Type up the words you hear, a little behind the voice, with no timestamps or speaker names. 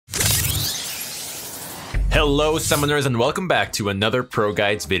Hello summoners and welcome back to another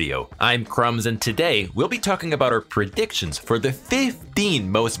ProGuides video. I'm Crumbs and today we'll be talking about our predictions for the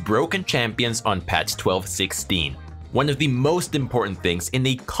 15 most broken champions on patch 12.16. One of the most important things in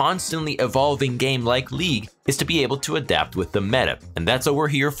a constantly evolving game like League is to be able to adapt with the meta, and that's what we're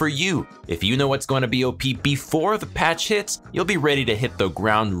here for you. If you know what's going to be OP before the patch hits, you'll be ready to hit the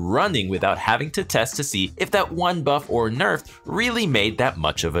ground running without having to test to see if that one buff or nerf really made that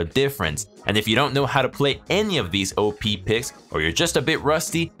much of a difference. And if you don't know how to play any of these OP picks, or you're just a bit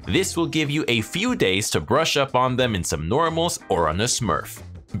rusty, this will give you a few days to brush up on them in some normals or on a smurf.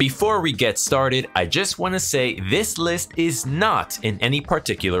 Before we get started, I just want to say this list is not in any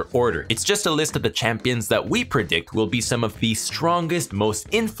particular order. It's just a list of the champions that we predict will be some of the strongest, most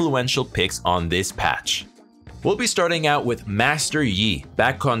influential picks on this patch. We'll be starting out with Master Yi.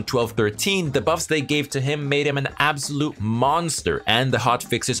 Back on 12.13, the buffs they gave to him made him an absolute monster, and the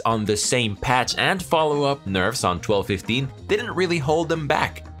hotfixes on the same patch and follow-up nerfs on 12.15 didn't really hold him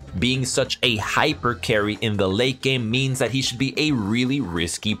back. Being such a hyper carry in the late game means that he should be a really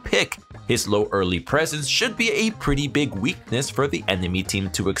risky pick. His low early presence should be a pretty big weakness for the enemy team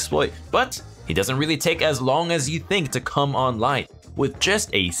to exploit, but he doesn't really take as long as you think to come online. With just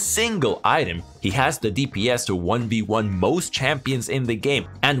a single item, he has the DPS to 1v1 most champions in the game,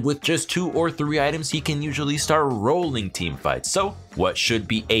 and with just 2 or 3 items he can usually start rolling teamfights. So what should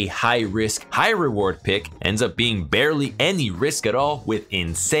be a high risk, high reward pick ends up being barely any risk at all with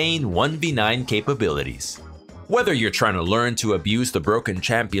insane 1v9 capabilities. Whether you're trying to learn to abuse the broken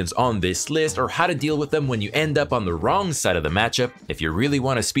champions on this list or how to deal with them when you end up on the wrong side of the matchup, if you really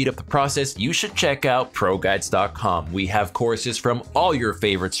want to speed up the process, you should check out ProGuides.com. We have courses from all your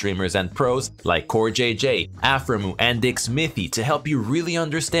favorite streamers and pros like CoreJJ, Aframu, and Xmithy to help you really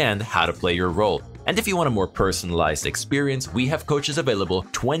understand how to play your role. And if you want a more personalized experience, we have coaches available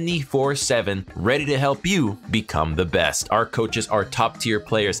 24/7, ready to help you become the best. Our coaches are top-tier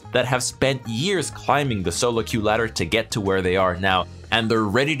players that have spent years climbing the solo queue ladder to get to where they are now, and they're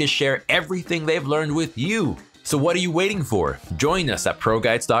ready to share everything they've learned with you. So what are you waiting for? Join us at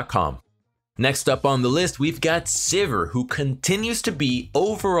ProGuides.com. Next up on the list, we've got Sivir, who continues to be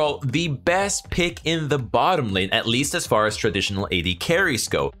overall the best pick in the bottom lane, at least as far as traditional AD carries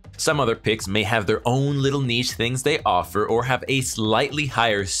go. Some other picks may have their own little niche things they offer or have a slightly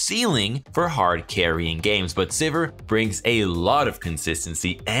higher ceiling for hard carrying games, but Sivir brings a lot of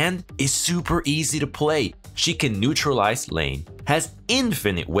consistency and is super easy to play. She can neutralize lane, has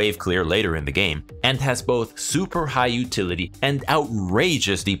infinite wave clear later in the game, and has both super high utility and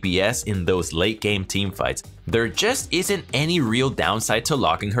outrageous DPS in those late game teamfights. There just isn't any real downside to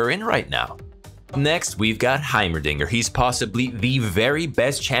locking her in right now. Next, we've got Heimerdinger. He's possibly the very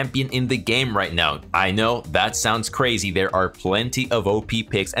best champion in the game right now. I know that sounds crazy. There are plenty of OP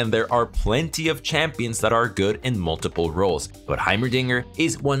picks and there are plenty of champions that are good in multiple roles. But Heimerdinger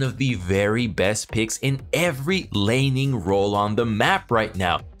is one of the very best picks in every laning role on the map right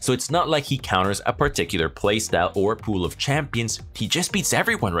now. So it's not like he counters a particular playstyle or pool of champions. He just beats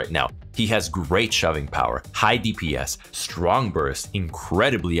everyone right now. He has great shoving power, high DPS, strong burst,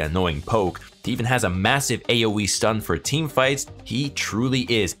 incredibly annoying poke. He even has a massive AoE stun for teamfights. He truly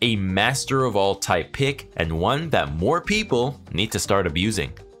is a master of all type pick and one that more people need to start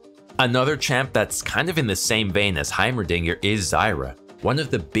abusing. Another champ that's kind of in the same vein as Heimerdinger is Zyra. One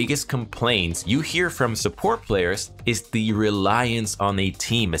of the biggest complaints you hear from support players is the reliance on a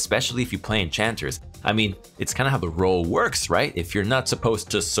team, especially if you play enchanters. I mean, it's kind of how the role works, right? If you're not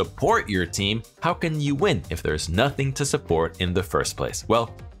supposed to support your team, how can you win if there's nothing to support in the first place?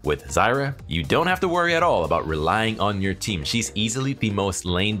 Well, with Zyra, you don't have to worry at all about relying on your team. She's easily the most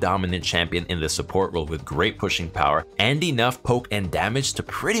lane-dominant champion in the support role with great pushing power and enough poke and damage to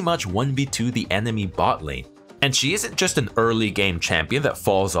pretty much 1v2 the enemy bot lane. And she isn't just an early game champion that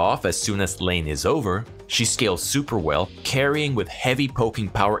falls off as soon as lane is over. She scales super well, carrying with heavy poking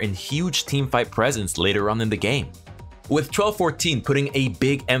power and huge teamfight presence later on in the game. With 12.14 putting a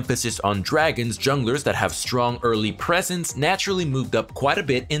big emphasis on dragons, junglers that have strong early presence naturally moved up quite a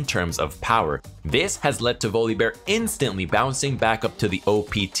bit in terms of power. This has led to Volibear instantly bouncing back up to the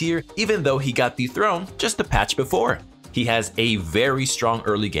OP tier, even though he got dethroned just a patch before. He has a very strong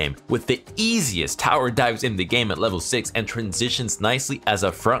early game with the easiest tower dives in the game at level 6 and transitions nicely as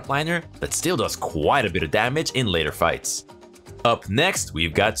a frontliner that still does quite a bit of damage in later fights. Up next,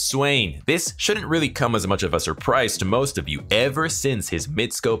 we've got Swain. This shouldn't really come as much of a surprise to most of you. Ever since his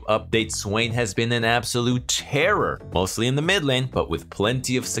mid-scope update, Swain has been an absolute terror, mostly in the mid lane, but with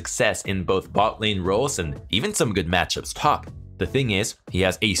plenty of success in both bot lane roles and even some good matchups top. The thing is, he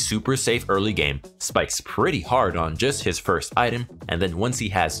has a super safe early game, spikes pretty hard on just his first item, and then once he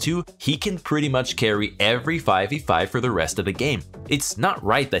has 2, he can pretty much carry every 5v5 for the rest of the game. It's not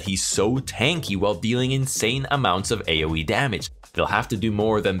right that he's so tanky while dealing insane amounts of AoE damage. They'll have to do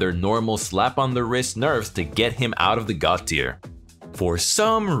more than their normal slap on the wrist nerfs to get him out of the god tier. For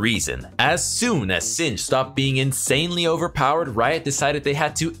some reason, as soon as Singe stopped being insanely overpowered, Riot decided they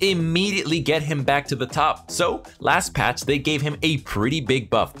had to immediately get him back to the top. So last patch, they gave him a pretty big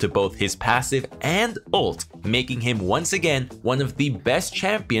buff to both his passive and ult, making him once again one of the best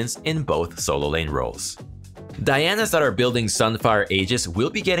champions in both solo lane roles. Dianas that are building Sunfire Aegis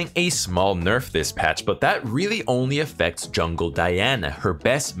will be getting a small nerf this patch, but that really only affects jungle Diana. Her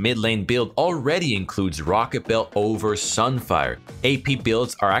best mid lane build already includes Rocket Belt over Sunfire. AP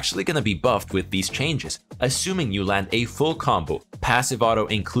builds are actually going to be buffed with these changes. Assuming you land a full combo, passive auto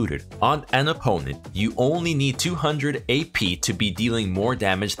included, on an opponent, you only need 200 AP to be dealing more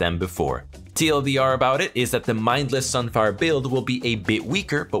damage than before. TLDR about it is that the mindless Sunfire build will be a bit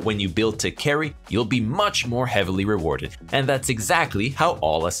weaker, but when you build to carry, you'll be much more heavily rewarded, and that's exactly how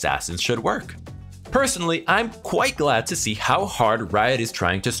all assassins should work. Personally, I'm quite glad to see how hard Riot is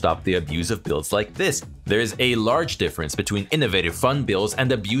trying to stop the abuse of builds like this. There's a large difference between innovative fun builds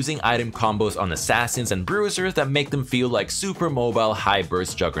and abusing item combos on assassins and bruisers that make them feel like super mobile high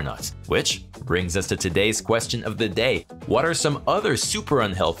burst juggernauts. Which brings us to today's question of the day. What are some other super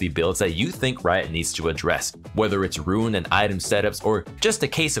unhealthy builds that you think Riot needs to address? Whether it's rune and item setups or just a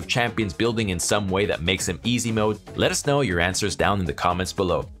case of champions building in some way that makes them easy mode, let us know your answers down in the comments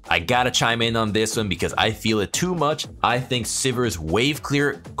below. I gotta chime in on this one because I feel it too much. I think Sivir's wave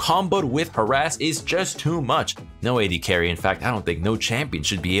clear comboed with harass is just too much. No AD carry, in fact, I don't think no champion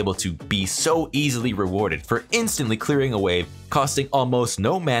should be able to be so easily rewarded for instantly clearing a wave, costing almost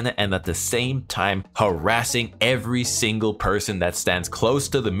no mana and at the same time harassing every single person that stands close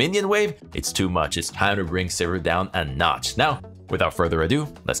to the minion wave. It's too much. It's time to bring Sivir down a notch. Now, without further ado,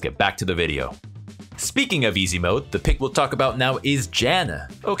 let's get back to the video. Speaking of easy mode, the pick we'll talk about now is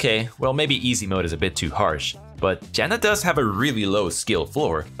Janna. Okay, well maybe easy mode is a bit too harsh, but Janna does have a really low skill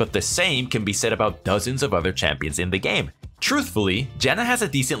floor, but the same can be said about dozens of other champions in the game. Truthfully, Janna has a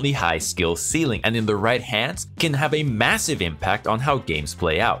decently high skill ceiling and in the right hands can have a massive impact on how games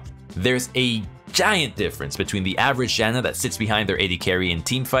play out. There's a giant difference between the average Janna that sits behind their AD carry in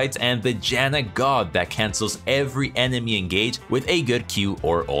teamfights and the Janna god that cancels every enemy engage with a good Q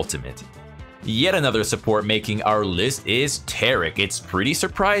or ultimate. Yet another support making our list is Taric. It's pretty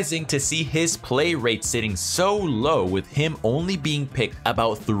surprising to see his play rate sitting so low, with him only being picked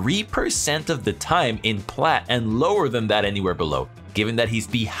about 3% of the time in Plat and lower than that anywhere below. Given that he's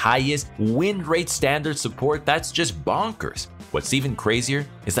the highest win rate standard support, that's just bonkers. What's even crazier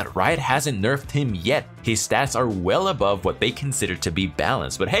is that Riot hasn't nerfed him yet. His stats are well above what they consider to be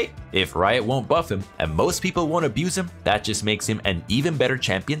balanced. But hey, if Riot won't buff him and most people won't abuse him, that just makes him an even better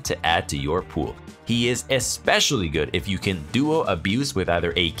champion to add to your pool. He is especially good if you can duo abuse with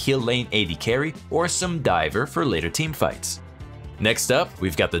either a kill lane AD carry or some diver for later team fights. Next up,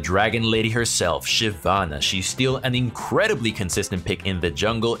 we've got the Dragon Lady herself, Shyvana. She's still an incredibly consistent pick in the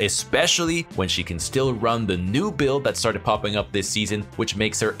jungle, especially when she can still run the new build that started popping up this season, which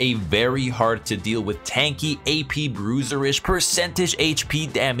makes her a very hard to deal with tanky AP bruiserish percentage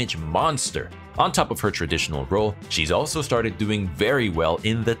HP damage monster. On top of her traditional role, she's also started doing very well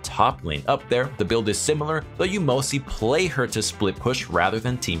in the top lane. Up there, the build is similar, though you mostly play her to split push rather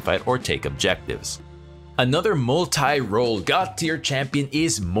than teamfight or take objectives. Another multi-role god tier champion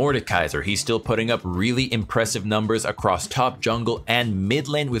is Mordekaiser. He's still putting up really impressive numbers across top jungle and mid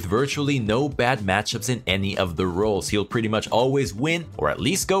lane with virtually no bad matchups in any of the roles. He'll pretty much always win or at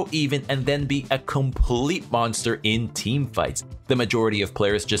least go even and then be a complete monster in team fights. The majority of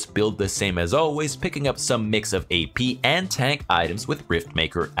players just build the same as always, picking up some mix of AP and tank items with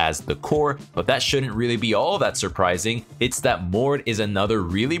Riftmaker as the core, but that shouldn't really be all that surprising. It's that Mord is another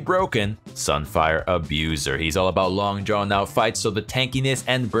really broken Sunfire abuser. He's all about long drawn out fights, so the tankiness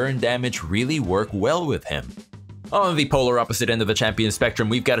and burn damage really work well with him. On the polar opposite end of the champion spectrum,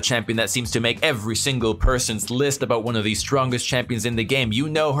 we've got a champion that seems to make every single person's list about one of the strongest champions in the game. You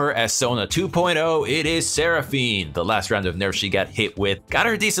know her as Sona 2.0, it is Seraphine. The last round of nerfs she got hit with got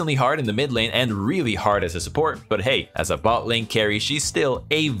her decently hard in the mid lane and really hard as a support, but hey, as a bot lane carry, she's still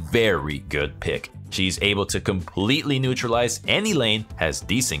a very good pick. She's able to completely neutralize any lane, has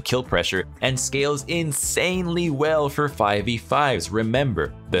decent kill pressure, and scales insanely well for 5v5s.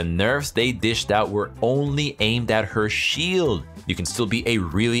 Remember, the nerfs they dished out were only aimed at her shield. You can still be a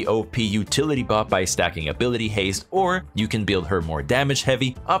really OP utility bot by stacking ability haste, or you can build her more damage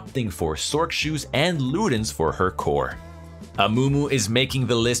heavy, opting for Sork shoes and Ludens for her core. Amumu is making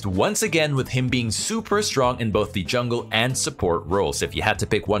the list once again, with him being super strong in both the jungle and support roles. If you had to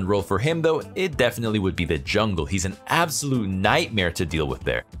pick one role for him though, it definitely would be the jungle. He's an absolute nightmare to deal with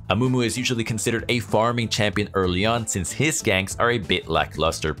there. Amumu is usually considered a farming champion early on since his ganks are a bit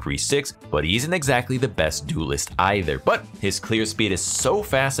lackluster pre-6, but he isn't exactly the best duelist either. But his clear speed is so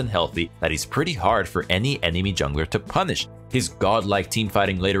fast and healthy that he's pretty hard for any enemy jungler to punish. His godlike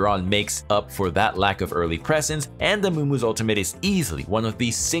teamfighting later on makes up for that lack of early presence, and Amumu's ultimate is easily one of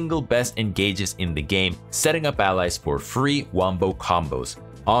the single best engages in the game, setting up allies for free wombo combos.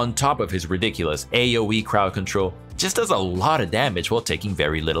 On top of his ridiculous AoE crowd control, just does a lot of damage while taking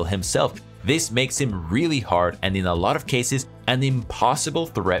very little himself. This makes him really hard and in a lot of cases an impossible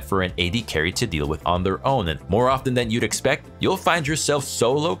threat for an AD carry to deal with on their own, and more often than you'd expect, you'll find yourself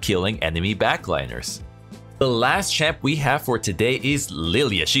solo killing enemy backliners. The last champ we have for today is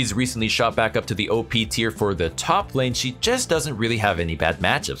Lilia. She's recently shot back up to the OP tier for the top lane. She just doesn't really have any bad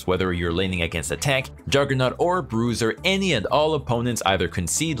matchups. Whether you're laning against a tank, juggernaut, or bruiser, any and all opponents either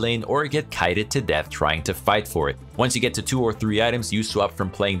concede lane or get kited to death trying to fight for it. Once you get to 2 or 3 items, you swap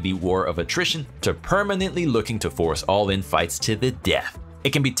from playing the war of attrition to permanently looking to force all-in fights to the death.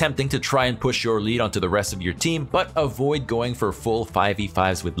 It can be tempting to try and push your lead onto the rest of your team, but avoid going for full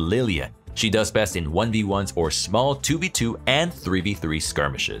 5v5s with Lilia. She does best in 1v1s or small 2v2 and 3v3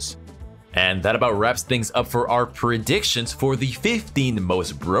 skirmishes. And that about wraps things up for our predictions for the 15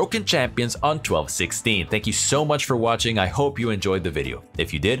 most broken champions on 12-16. Thank you so much for watching. I hope you enjoyed the video.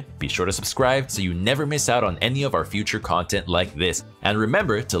 If you did, be sure to subscribe so you never miss out on any of our future content like this. And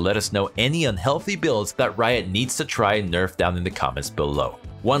remember to let us know any unhealthy builds that Riot needs to try and nerf down in the comments below.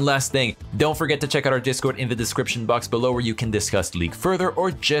 One last thing, don't forget to check out our Discord in the description box below, where you can discuss League further or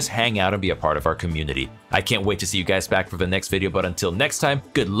just hang out and be a part of our community. I can't wait to see you guys back for the next video, but until next time,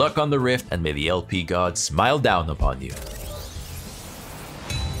 good luck on the Rift and may the LP gods smile down upon you.